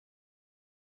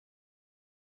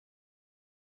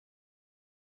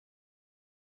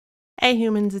Hey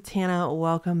humans, it's Hannah.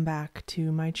 Welcome back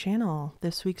to my channel.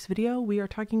 This week's video, we are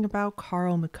talking about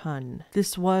Carl McCunn.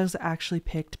 This was actually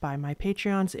picked by my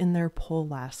Patreons in their poll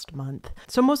last month.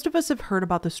 So most of us have heard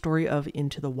about the story of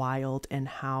Into the Wild and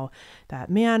how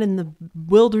that man in the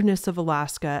wilderness of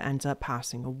Alaska ends up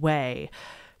passing away.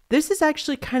 This is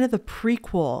actually kind of the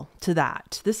prequel to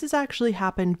that. This has actually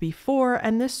happened before,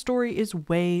 and this story is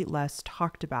way less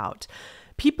talked about.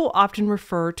 People often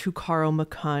refer to Carl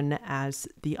McCunn as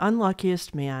the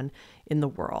unluckiest man in the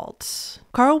world.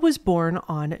 Carl was born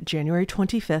on January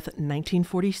 25th,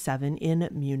 1947 in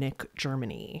Munich,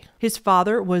 Germany. His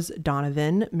father was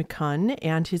Donovan McCunn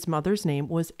and his mother's name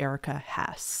was Erika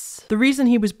Hess. The reason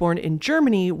he was born in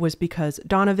Germany was because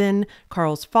Donovan,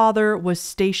 Carl's father, was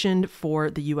stationed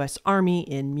for the U.S. Army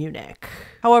in Munich.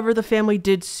 However, the family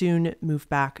did soon move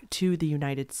back to the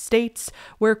United States,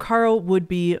 where Carl would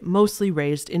be mostly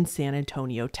raised in San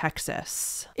Antonio,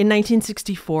 Texas. In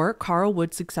 1964, Carl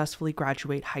would successfully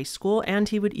graduate high school, and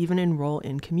he would even enroll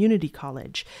in community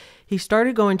college. He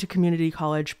started going to community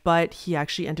college, but he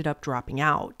actually ended up dropping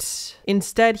out.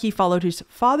 Instead, he followed his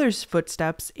father's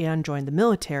footsteps and joined the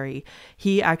military.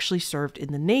 He actually served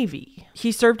in the Navy.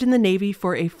 He served in the Navy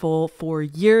for a full 4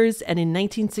 years, and in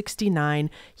 1969,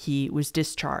 he was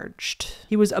discharged.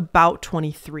 He was about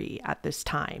 23 at this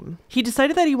time. He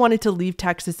decided that he wanted to leave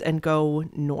Texas and go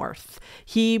north.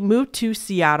 He moved to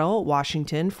Seattle,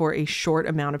 Washington for a short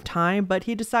amount of time, but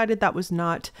he decided that was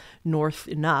not north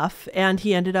enough, and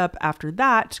he ended up after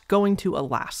that going to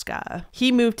Alaska.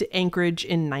 He moved to Anchorage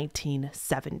in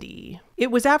 1970.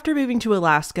 It was after moving to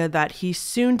Alaska that he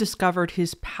soon discovered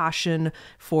his passion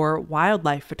for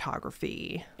wildlife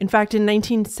photography. In fact, in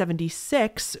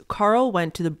 1976, Carl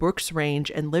went to the Brooks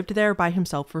Range and lived there by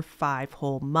himself for 5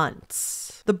 whole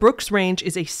months. The Brooks Range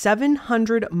is a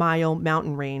 700-mile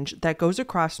mountain range that goes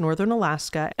across northern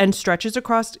Alaska and stretches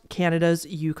across Canada's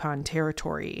Yukon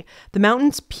Territory. The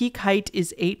mountain's peak height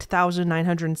is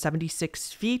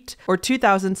 8,976 feet, or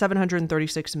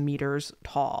 2,736 meters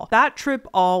tall. That trip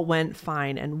all went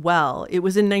fine and well. It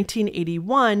was in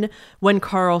 1981 when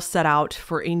Carl set out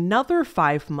for another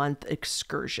 5-month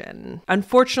excursion.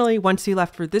 Unfortunately, once he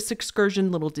left for this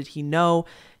excursion, little did he know,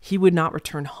 he would not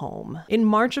return home. In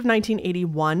March of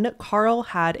 1981, Carl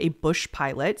had a bush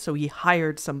pilot, so he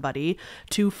hired somebody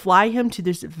to fly him to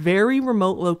this very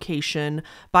remote location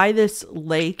by this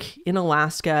lake in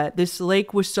Alaska. This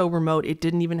lake was so remote, it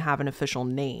didn't even have an official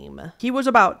name. He was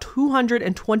about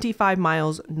 225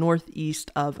 miles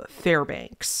northeast of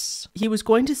Fairbanks. He was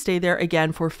going to stay there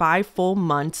again for 5 full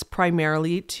months,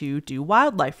 primarily to do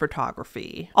wildlife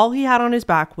photography. All he had on his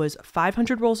back was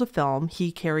 500 rolls of film.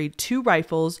 He carried 2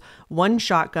 rifles, 1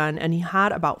 shotgun, and he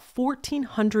had about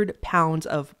 1,400 pounds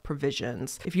of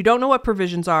provisions. If you don't know what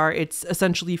provisions are, it's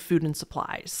essentially food and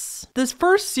supplies. This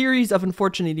first series of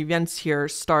unfortunate events here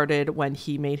started when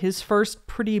he made his first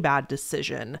pretty bad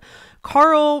decision.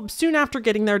 Carl, soon after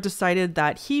getting there, decided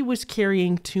that he was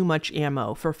carrying too much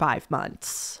ammo for 5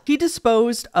 months. He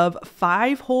disposed of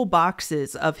 5 whole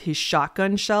boxes of his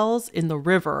shotgun shells in the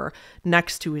river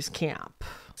next to his camp.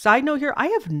 Side note here, I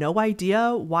have no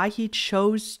idea why he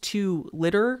chose to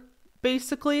litter,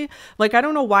 basically. Like, I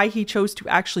don't know why he chose to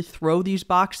actually throw these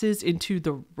boxes into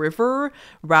the river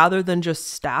rather than just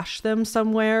stash them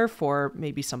somewhere for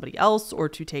maybe somebody else or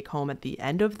to take home at the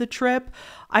end of the trip.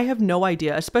 I have no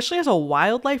idea. Especially as a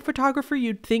wildlife photographer,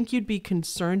 you'd think you'd be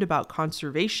concerned about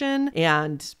conservation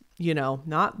and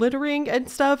not littering and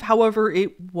stuff. However,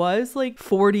 it was like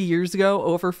 40 years ago,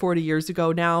 over 40 years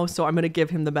ago now. So I'm going to give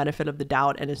him the benefit of the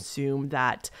doubt and assume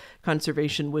that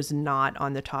conservation was not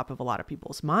on the top of a lot of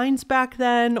people's minds back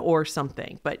then or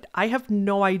something. But I have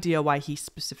no idea why he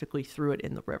specifically threw it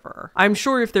in the river. I'm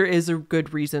sure if there is a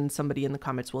good reason, somebody in the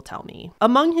comments will tell me.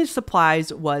 Among his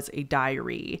supplies was a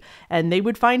diary, and they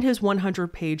would find his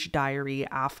 100-page diary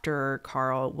after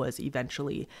Carl was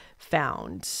eventually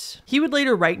found. He would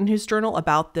later write in his journal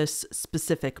about this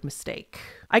specific mistake.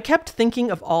 I kept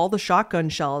thinking of all the shotgun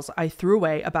shells I threw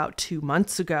away about 2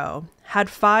 months ago. Had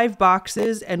 5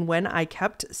 boxes, and when I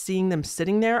kept seeing them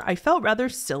sitting there, I felt rather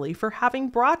silly for having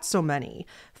brought so many.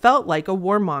 Felt like a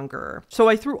warmonger. So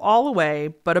I threw all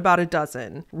away, but about a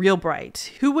dozen. Real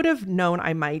bright. Who would have known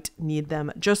I might need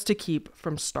them just to keep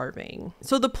from starving?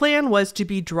 So the plan was to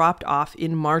be dropped off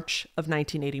in March of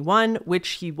 1981, which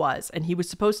he was, and he was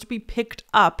supposed to be picked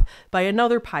up by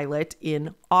another pilot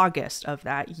in August of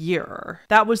that year.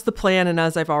 That was the plan, and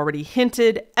as I've already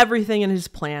hinted, everything in his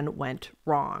plan went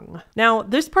wrong. Now,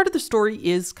 this part of the story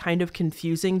is kind of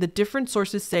confusing. The different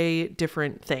sources say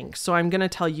different things, so I'm going to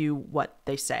tell you what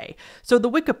they say. So the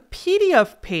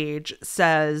Wikipedia page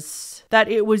says that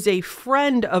it was a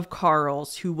friend of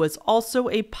Carl's who was also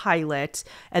a pilot,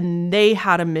 and they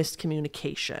had a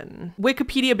miscommunication.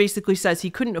 Wikipedia basically says he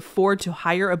couldn't afford to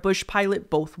hire a bush pilot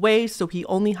both ways, so he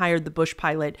only hired the bush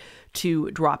pilot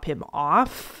to drop him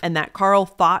off, and that Carl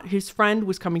thought his friend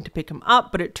was coming to pick him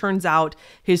up, but it turns out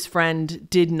his friend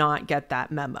did not get that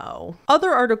memo.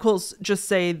 Other articles just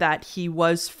say that he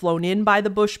was flown in by the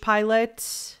bush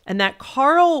pilot, and that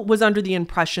Carl was under the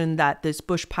impression that this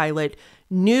bush pilot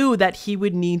knew that he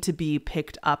would need to be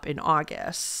picked up in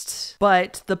August.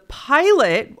 But the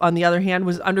pilot, on the other hand,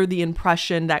 was under the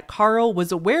impression that Carl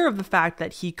was aware of the fact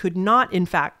that he could not, in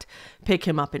fact, pick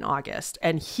him up in August.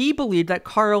 And he believed that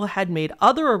Carl had made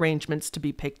other arrangements to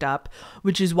be picked up,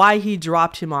 which is why he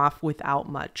dropped him off without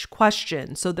much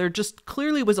question. So there just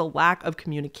clearly was a lack of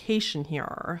communication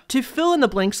here. To fill in the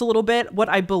blanks a little bit, what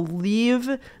I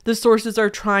believe the sources are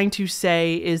trying to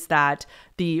say is that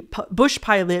the bush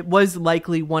pilot was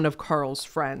likely one of Carl's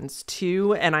friends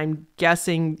too, and I'm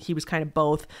guessing he was kind of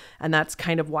both, and that's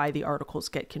kind of why the articles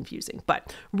get confusing.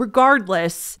 But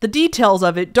regardless, the details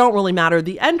of it don't really matter.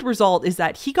 The end result is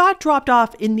that he got dropped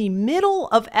off in the middle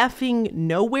of effing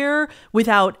nowhere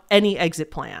without any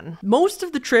exit plan. Most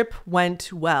of the trip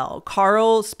went well.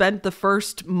 Carl spent the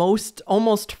first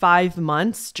almost 5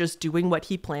 months just doing what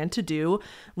he planned to do,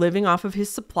 living off of his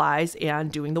supplies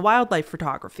and doing the wildlife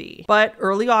photography. But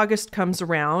early August comes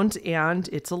around and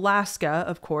it's Alaska,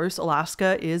 of course.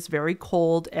 Alaska is very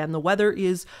cold and the weather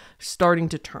is starting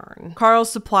to turn.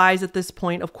 Carl's supplies at this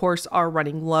point, of course, are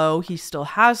running low. He still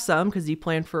has some because he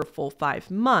planned for a full 5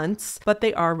 months, but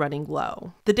they are running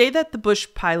low. The day that the bush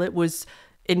pilot was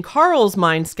in Carl's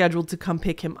mind scheduled to come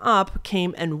pick him up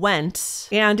came and went,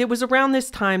 and it was around this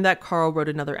time that Carl wrote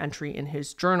another entry in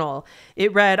his journal.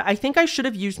 It read, "I think I should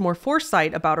have used more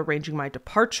foresight about arranging my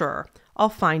departure. I'll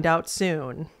find out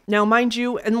soon." Now, mind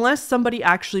you, unless somebody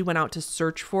actually went out to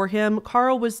search for him,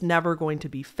 Carl was never going to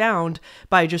be found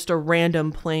by just a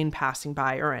random plane passing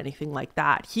by or anything like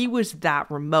that. He was that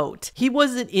remote. He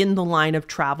wasn't in the line of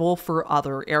travel for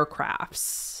other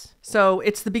aircrafts. So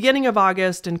it's the beginning of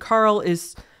August and Carl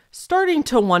is starting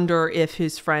to wonder if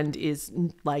his friend is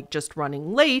like just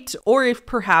running late, or if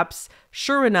perhaps,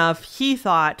 sure enough, he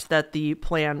thought that the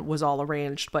plan was all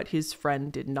arranged, but his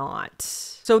friend did not.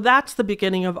 So that's the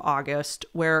beginning of August,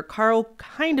 where Carl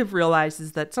kind of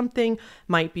realizes that something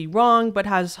might be wrong, but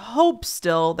has hope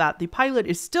still that the pilot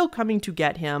is still coming to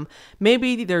get him.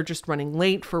 Maybe they're just running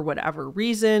late for whatever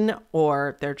reason,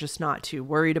 or they're just not too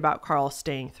worried about Carl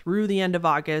staying through the end of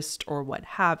August, or what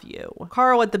have you.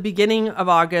 Carl, at the beginning of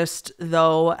August,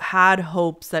 though, had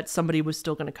hopes that somebody was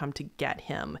still going to come to get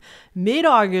him.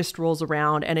 Mid-August rolls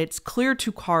around, and it's clear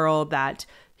to Carl that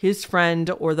his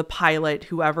friend or the pilot,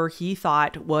 whoever he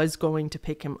thought was going to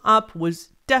pick him up, was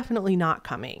definitely not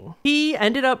coming. He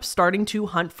ended up starting to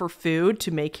hunt for food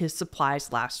to make his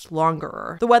supplies last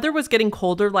longer. The weather was getting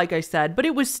colder, like I said, but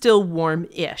it was still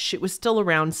warm-ish. It was still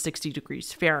around 60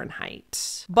 degrees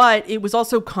Fahrenheit. But it was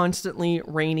also constantly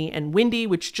rainy and windy,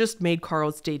 which just made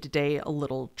Carl's day-to-day a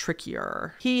little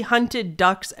trickier. He hunted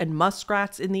ducks and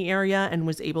muskrats in the area and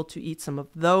was able to eat some of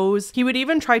those. He would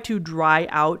even try to dry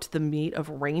out the meat of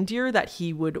reindeer that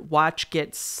he would watch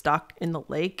get stuck in the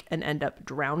lake and end up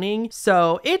drowning.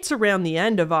 So it's around the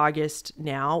end of August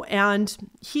now, and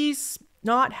he's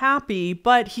not happy,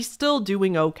 but he's still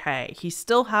doing okay. He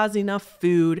still has enough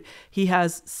food. He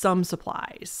has some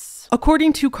supplies.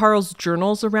 According to Carl's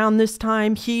journals around this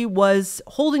time, he was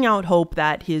holding out hope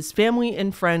that his family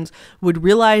and friends would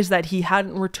realize that he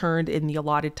hadn't returned in the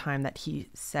allotted time that he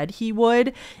said he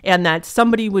would, and that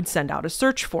somebody would send out a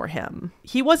search for him.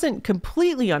 He wasn't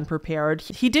completely unprepared.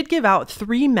 He did give out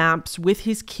 3 maps with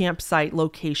his campsite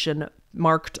location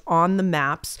marked on the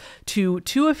maps to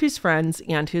 2 of his friends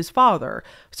and his father,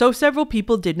 so several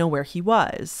people did know where he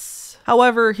was.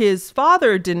 However, his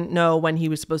father didn't know when he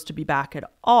was supposed to be back at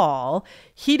all.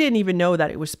 He didn't even know that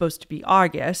it was supposed to be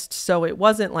August, so it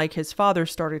wasn't like his father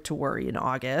started to worry in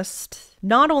August.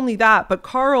 Not only that, but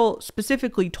Carl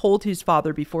specifically told his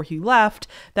father before he left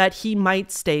that he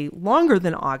might stay longer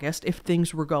than August if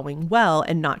things were going well,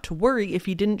 and not to worry if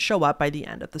he didn't show up by the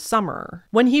end of the summer.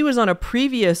 When he was on a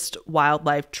previous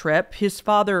wildlife trip, his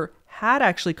father had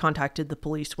actually contacted the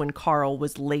police when Carl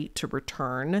was late to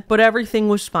return, but everything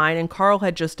was fine and Carl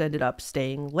had just ended up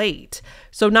staying late.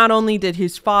 So not only did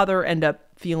his father end up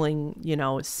feeling, you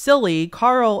know, silly,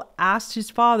 Carl asked his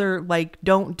father, like,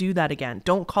 don't do that again.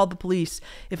 Don't call the police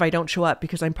if I don't show up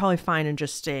because I'm probably fine and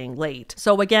just staying late.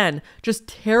 So again, just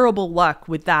terrible luck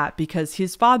with that because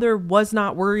his father was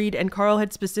not worried and Carl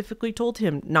had specifically told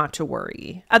him not to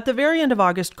worry. At the very end of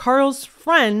August, Carl's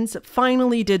friends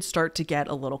finally did start to get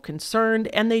a little concerned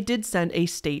and they did send a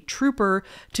state trooper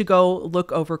to go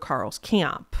look over Carl's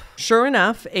camp. Sure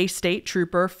enough, a state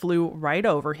trooper flew right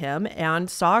over him and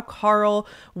saw Carl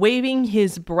waving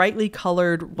his brightly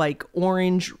colored, like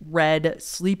orange-red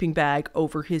sleeping bag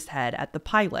over his head at the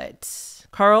pilot.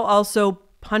 Carl also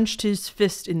punched his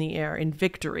fist in the air in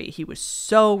victory. He was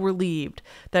so relieved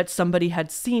that somebody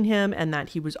had seen him and that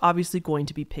he was obviously going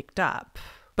to be picked up.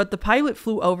 But the pilot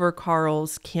flew over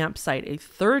Carl's campsite a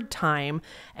third time,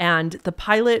 and the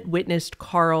pilot witnessed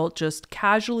Carl just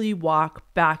casually walk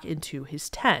back into his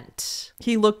tent.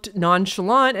 He looked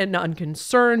nonchalant and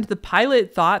unconcerned. The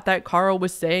pilot thought that Carl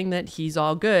was saying that he's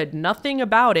all good. Nothing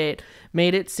about it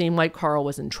made it seem like Carl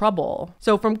was in trouble.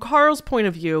 So from Carl's point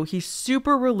of view, he's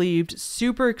super relieved,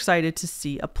 super excited to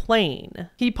see a plane.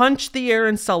 He punched the air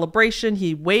in celebration.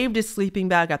 He waved his sleeping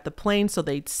bag at the plane so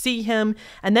they'd see him.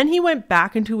 And then he went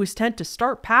back into his tent to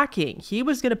start packing. He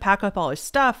was going to pack up all his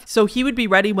stuff so he would be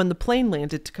ready when the plane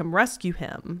landed to come rescue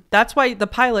him. That's why the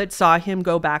pilot saw him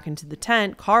go back into the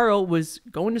tent. Carl was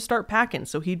going to start packing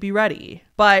so he'd be ready.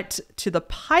 But to the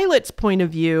pilot's point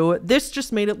of view, this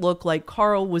just made it look like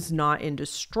Carl was not in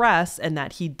distress and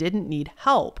that he didn't need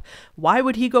help. Why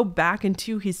would he go back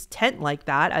into his tent like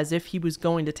that as if he was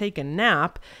going to take a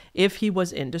nap if he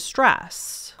was in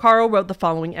distress? Carl wrote the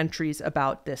following entries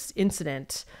about this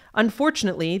incident.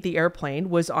 Unfortunately, the airplane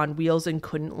was on wheels and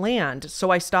couldn't land, so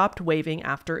I stopped waving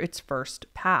after its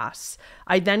first pass.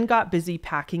 I then got busy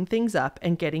packing things up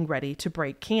and getting ready to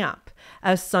break camp.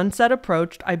 As sunset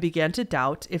approached, I began to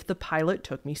doubt if the pilot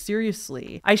took me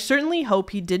seriously. I certainly hope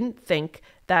he didn't think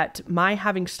that my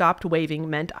having stopped waving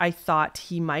meant I thought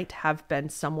he might have been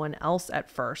someone else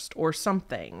at first or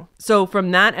something. So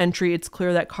from that entry, it's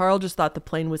clear that Carl just thought the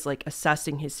plane was like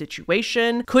assessing his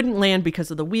situation, couldn't land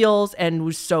because of the wheels, and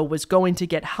was going to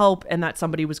get help and that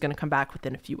somebody was going to come back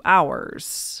within a few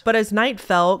hours. But as night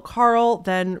fell, Carl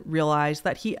then realized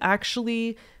that he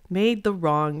actually made the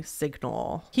wrong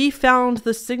signal. He found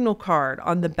the signal card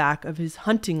on the back of his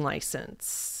hunting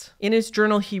license. In his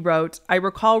journal, he wrote, I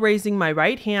recall raising my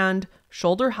right hand,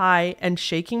 shoulder high, and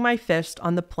shaking my fist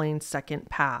on the plane's second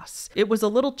pass. It was a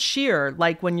little cheer,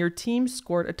 like when your team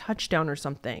scored a touchdown or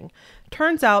something.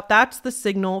 Turns out that's the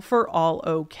signal for all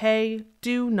okay.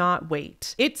 Do not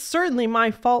wait. It's certainly my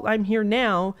fault I'm here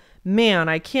now. Man,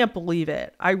 I can't believe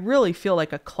it. I really feel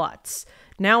like a klutz.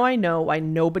 Now I know why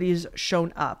nobody's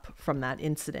shown up from that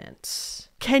incident.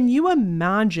 Can you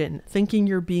imagine thinking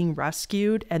you're being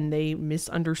rescued and they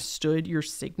misunderstood your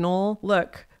signal?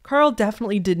 Look, Carl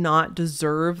definitely did not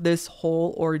deserve this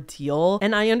whole ordeal,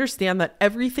 and I understand that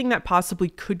everything that possibly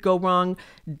could go wrong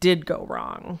did go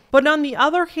wrong. But on the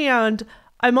other hand,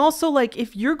 I'm also like,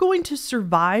 if you're going to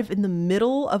survive in the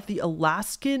middle of the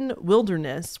Alaskan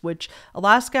wilderness, which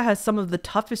Alaska has some of the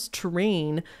toughest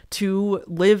terrain to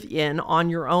live in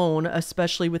on your own,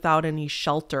 especially without any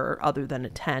shelter other than a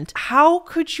tent, how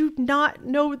could you not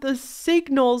know the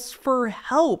signals for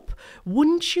help?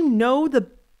 Wouldn't you know the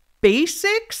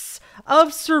basics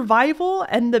of survival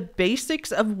and the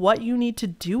basics of what you need to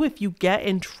do if you get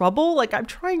in trouble? Like, I'm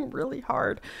trying really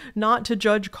hard not to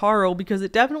judge Carl because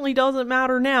it definitely doesn't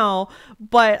matter now,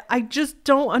 but I just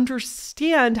don't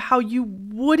understand how you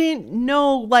wouldn't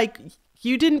know, like,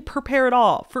 you didn't prepare at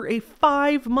all for a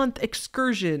 5-month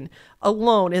excursion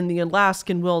alone in the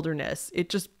Alaskan wilderness. It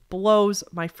just blows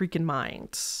my freaking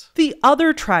mind. The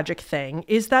other tragic thing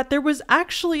is that there was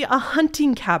actually a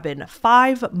hunting cabin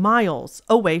 5 miles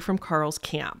away from Carl's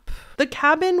camp. The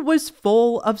cabin was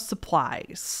full of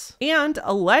supplies, and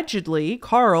allegedly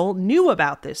Carl knew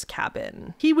about this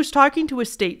cabin. He was talking to a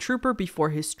state trooper before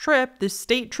his trip. This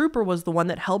state trooper was the one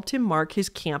that helped him mark his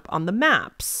camp on the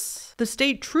maps. The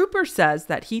state trooper says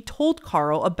that he told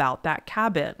Carl about that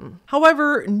cabin.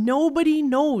 However, nobody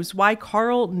knows why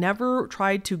Carl never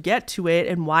tried to get to it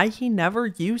and why he never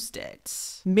used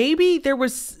it. Maybe there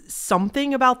was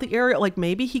something about the area, like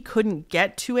maybe he couldn't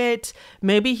get to it.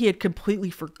 Maybe he had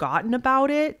completely forgotten about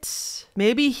it.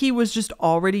 Maybe he was just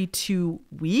already too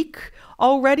weak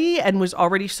already and was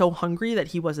already so hungry that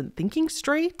he wasn't thinking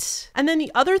straight. And then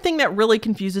the other thing that really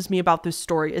confuses me about this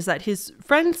story is that his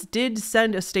friends did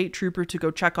send a state trooper to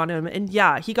go check on him. And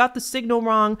yeah, he got the signal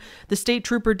wrong. The state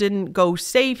trooper didn't go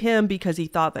save him because he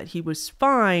thought that he was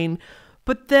fine.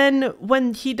 But then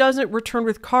when he doesn't return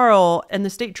with Carl and the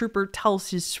state trooper tells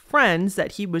his friends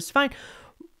that he was fine,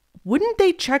 wouldn't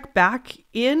they check back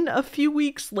in a few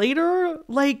weeks later?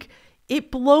 Like,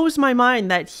 it blows my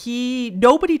mind that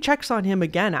nobody checks on him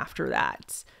again after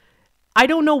that. I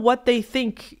don't know what they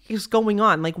think is going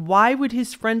on. Like, why would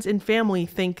his friends and family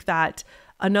think that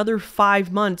another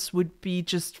 5 months would be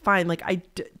just fine? Like,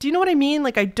 do you know what I mean?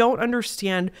 Like, I don't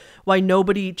understand why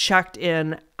nobody checked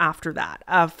in after that.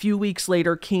 A few weeks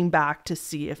later, came back to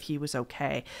see if he was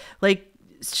okay. Like,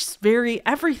 it's just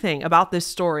everything about this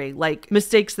story, like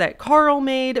mistakes that Carl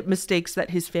made, mistakes that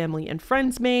his family and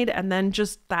friends made, and then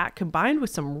just that combined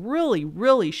with some really,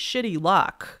 really shitty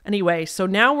luck. Anyway, so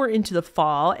now we're into the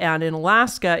fall, and in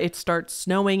Alaska, it starts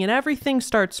snowing and everything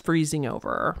starts freezing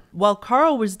over. While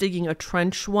Carl was digging a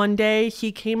trench one day,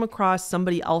 he came across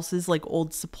somebody else's like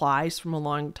old supplies from a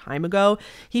long time ago.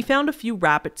 He found a few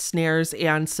rabbit snares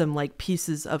and some like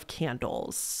pieces of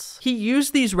candles. He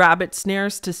used these rabbit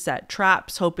snares to set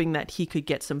traps, hoping that he could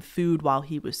get some food while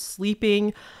he was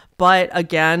sleeping. But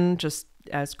again, just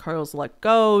as Carl's luck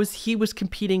goes, he was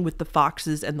competing with the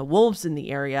foxes and the wolves in the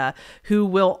area, who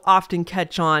will often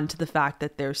catch on to the fact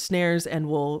that they're snares and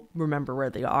will remember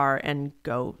where they are and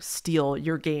go steal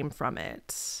your game from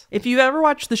it. If you've ever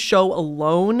watched the show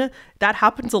Alone, that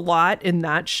happens a lot in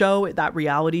that show, that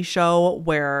reality show,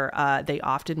 where they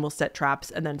often will set traps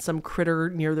and then some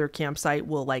critter near their campsite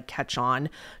will like catch on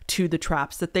to the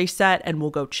traps that they set and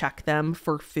will go check them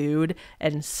for food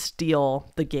and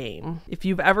steal the game. If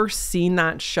you've ever seen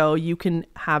that show, you can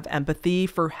have empathy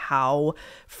for how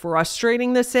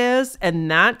frustrating this is.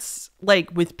 And that's like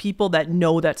with people that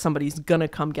know that somebody's gonna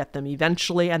come get them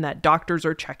eventually and that doctors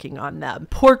are checking on them.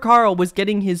 Poor Carl was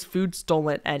getting his food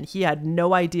stolen and he had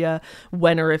no idea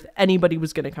when or if anybody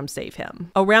was gonna come save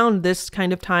him. Around this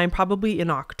kind of time, probably in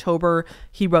October,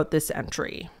 he wrote this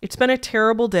entry. "It's been a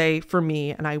terrible day for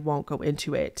me and I won't go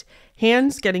into it.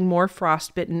 Hands getting more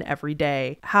frostbitten every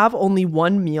day. Have only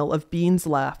one meal of beans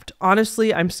left.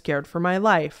 Honestly, I'm scared for my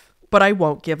life, but I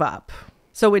won't give up."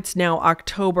 So it's now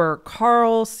October.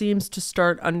 Carl seems to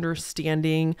start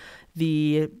understanding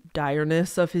the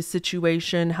direness of his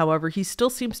situation. However, he still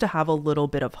seems to have a little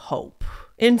bit of hope.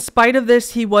 In spite of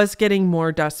this, he was getting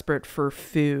more desperate for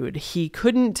food. He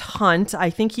couldn't hunt. I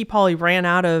think he probably ran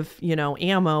out of,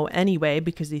 ammo anyway,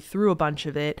 because he threw a bunch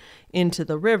of it into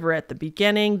the river at the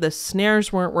beginning. The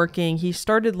snares weren't working. He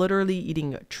started literally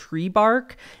eating tree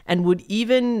bark and would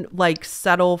even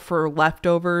settle for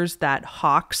leftovers that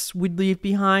hawks would leave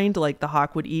behind. Like the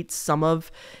hawk would eat some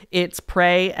of its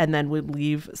prey and then would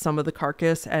leave some of the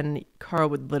carcass, and Carl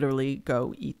would literally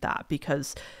go eat that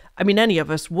because any of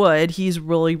us would. He's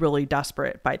really, really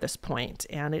desperate by this point,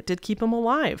 and it did keep him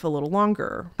alive a little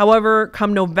longer. However,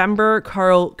 come November,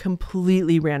 Carl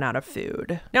completely ran out of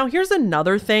food. Now, here's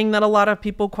another thing that a lot of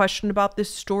people question about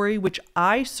this story, which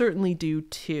I certainly do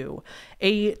too.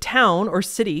 A town or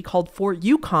city called Fort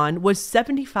Yukon was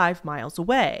 75 miles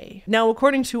away. Now,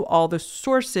 according to all the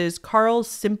sources, Carl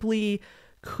simply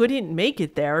couldn't make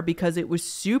it there because it was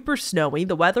super snowy,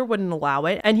 the weather wouldn't allow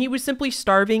it, and he was simply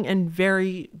starving and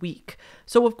very weak.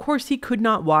 So of course he could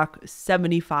not walk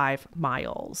 75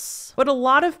 miles. But a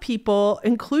lot of people,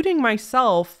 including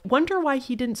myself, wonder why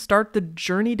he didn't start the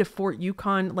journey to Fort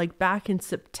Yukon back in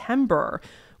September,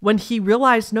 when he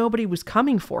realized nobody was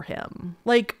coming for him.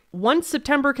 Once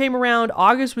September came around,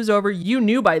 August was over, you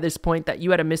knew by this point that you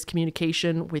had a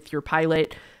miscommunication with your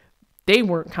pilot. They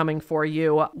weren't coming for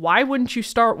you. Why wouldn't you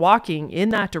start walking in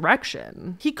that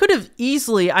direction? He could have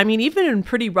easily, even in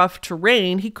pretty rough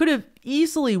terrain, he could have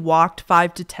easily walked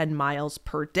 5 to 10 miles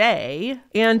per day,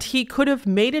 and he could have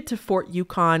made it to Fort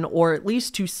Yukon, or at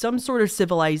least to some sort of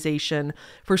civilization,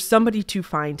 for somebody to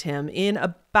find him in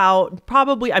about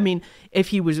probably, if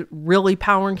he was really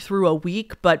powering through a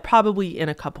week, but probably in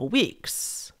a couple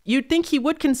weeks. You'd think he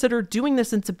would consider doing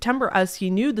this in September, as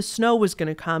he knew the snow was going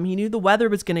to come. He knew the weather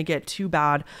was going to get too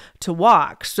bad to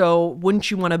walk. So wouldn't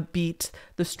you want to beat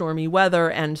the stormy weather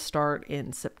and start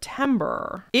in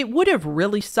September? It would have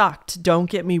really sucked, don't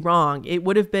get me wrong. It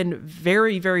would have been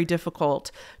very, very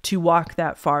difficult to walk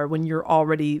that far when you're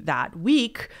already that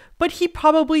weak, but he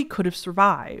probably could have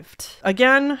survived.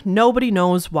 Again, nobody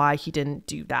knows why he didn't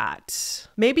do that.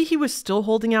 Maybe he was still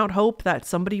holding out hope that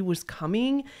somebody was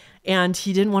coming, and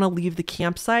he didn't want to leave the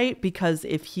campsite because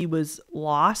if he was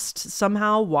lost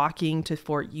somehow walking to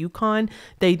Fort Yukon,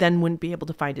 they then wouldn't be able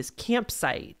to find his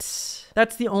campsite.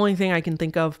 That's the only thing I can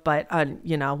think of, but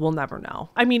we'll never know.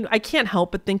 I can't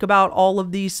help but think about all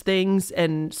of these things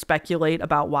and speculate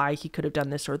about why he could have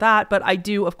done this or that, but I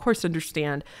do, of course,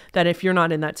 understand that if you're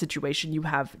not in that situation, you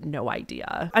have no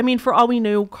idea. For all we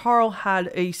knew, Carl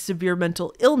had a severe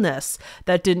mental illness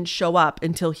that didn't show up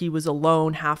until he was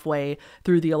alone halfway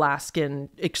through the Alaska Alaskan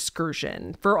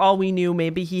excursion. For all we knew,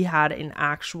 maybe he had an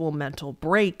actual mental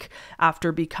break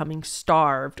after becoming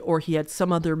starved, or he had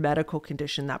some other medical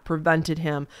condition that prevented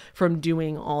him from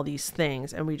doing all these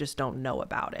things, and we just don't know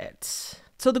about it.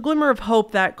 So the glimmer of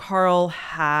hope that Carl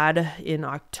had in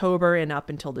October and up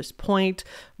until this point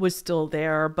was still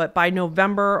there, but by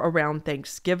November, around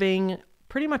Thanksgiving,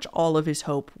 pretty much all of his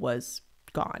hope was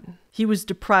gone. He was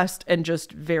depressed and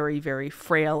just very, very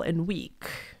frail and weak.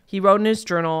 He wrote in his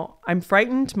journal, "I'm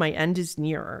frightened my end is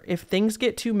near. If things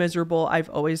get too miserable, I've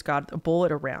always got a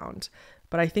bullet around.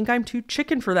 But I think I'm too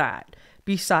chicken for that.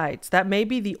 Besides, that may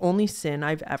be the only sin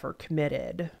I've ever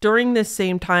committed." During this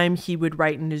same time, he would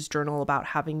write in his journal about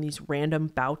having these random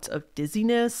bouts of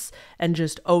dizziness and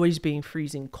just always being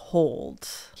freezing cold.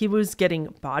 He was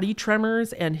getting body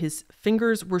tremors and his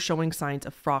fingers were showing signs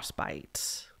of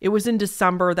frostbite. It was in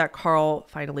December that Carl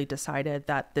finally decided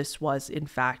that this was, in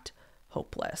fact,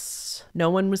 hopeless. No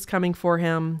one was coming for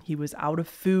him. He was out of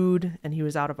food and he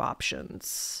was out of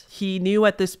options. He knew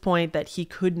at this point that he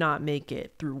could not make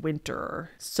it through winter.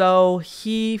 So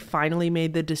he finally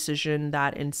made the decision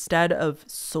that instead of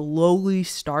slowly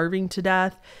starving to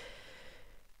death,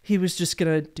 he was just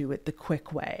going to do it the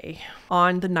quick way.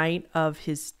 On the night of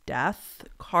his death,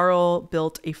 Carl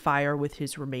built a fire with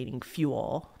his remaining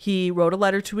fuel. He wrote a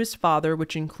letter to his father,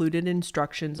 which included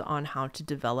instructions on how to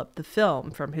develop the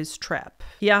film from his trip.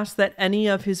 He asked that any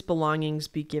of his belongings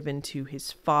be given to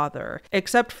his father,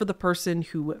 except for the person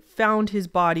who found his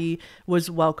body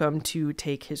was welcome to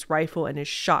take his rifle and his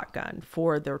shotgun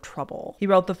for their trouble. He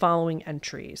wrote the following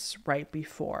entries right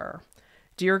before.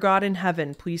 "Dear God in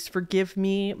heaven, please forgive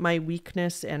me my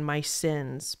weakness and my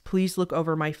sins. Please look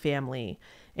over my family.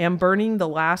 Am burning the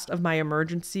last of my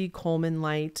emergency Coleman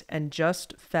light and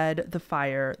just fed the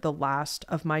fire the last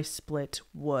of my split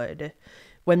wood.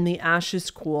 When the ashes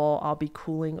cool, I'll be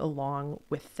cooling along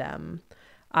with them.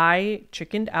 I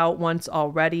chickened out once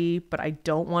already, but I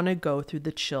don't want to go through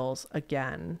the chills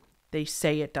again. They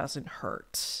say it doesn't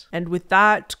hurt." And with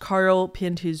that, Carl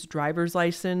pinned his driver's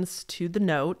license to the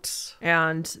note,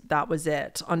 and that was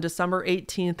it. On December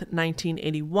 18th,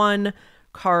 1981,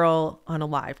 Carl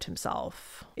unalived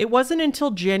himself. It wasn't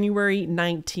until January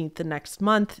 19th, the next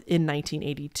month in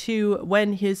 1982,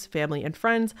 when his family and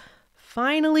friends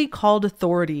finally called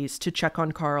authorities to check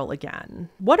on Carl again.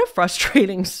 What a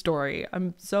frustrating story.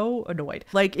 I'm so annoyed.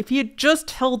 Like, if he had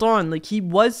just held on, like he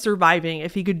was surviving,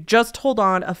 if he could just hold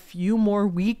on a few more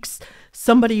weeks,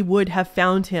 somebody would have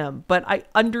found him. But I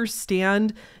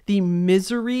understand the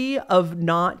misery of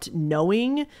not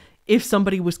knowing if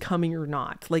somebody was coming or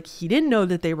not. Like, he didn't know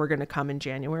that they were going to come in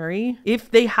January.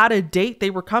 If they had a date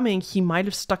they were coming, he might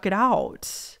have stuck it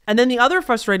out. And then the other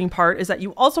frustrating part is that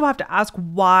you also have to ask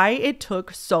why it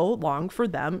took so long for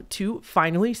them to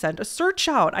finally send a search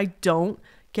out. I don't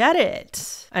get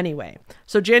it. Anyway,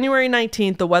 so January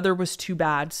 19th, the weather was too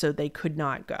bad, so they could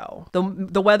not go.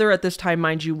 The weather at this time,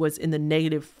 mind you, was in the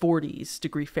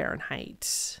 -40s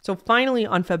Fahrenheit. So finally,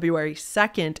 on February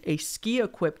 2nd, a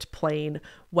ski-equipped plane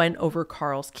went over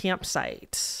Carl's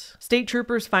campsite. State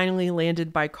troopers finally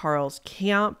landed by Carl's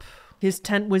camp. His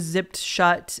tent was zipped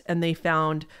shut, and they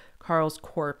found Carl's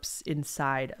corpse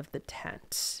inside of the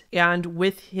tent. And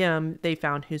with him, they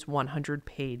found his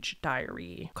 100-page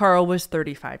diary. Carl was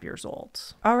 35 years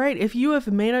old. All right, if you have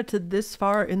made it to this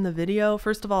far in the video,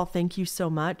 first of all, thank you so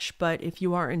much. But if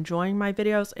you are enjoying my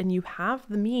videos and you have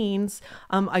the means,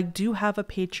 I do have a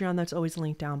Patreon that's always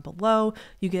linked down below.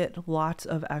 You get lots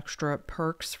of extra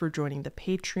perks for joining the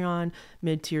Patreon.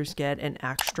 Mid-tiers get an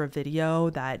extra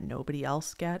video that nobody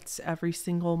else gets every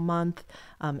single month.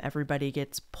 Everybody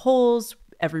gets polls,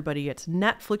 everybody gets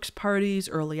Netflix parties,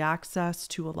 early access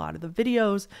to a lot of the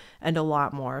videos, and a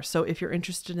lot more. So if you're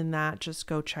interested in that, just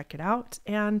go check it out.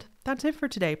 And that's it for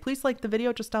today. Please like the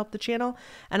video just to help the channel,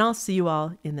 and I'll see you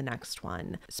all in the next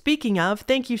one. Speaking of,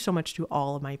 thank you so much to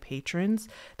all of my patrons.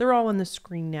 They're all on the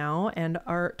screen now, and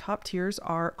our top tiers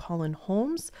are Colin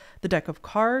Holmes, The Deck of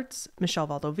Cards, Michelle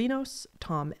Valdovinos,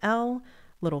 Tom L.,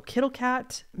 Little Kittle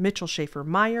Cat, Mitchell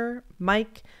Schaefer-Meyer,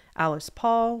 Mike, Alice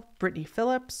Paul, Brittany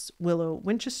Phillips, Willow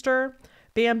Winchester,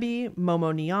 Bambi,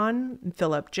 Momo Neon,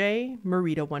 Philip J,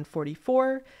 Marita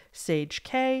 144, Sage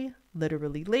K,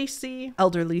 Literally Lacey,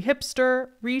 Elderly Hipster,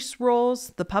 Reese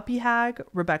Rolls, The Puppy Hag,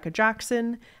 Rebecca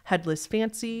Jackson, Headless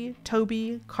Fancy,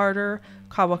 Toby, Carter,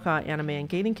 Kawaka Anime and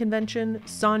Gaming Convention,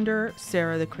 Sonder,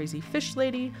 Sarah the Crazy Fish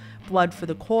Lady, Blood for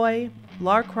the Koi,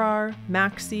 Larkrar,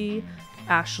 Maxie,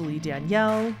 Ashley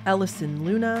Danielle, Ellison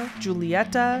Luna,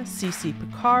 Julieta, Cece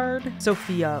Picard,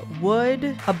 Sophia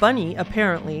Wood, a bunny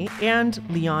apparently, and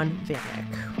Leon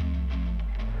Vanek.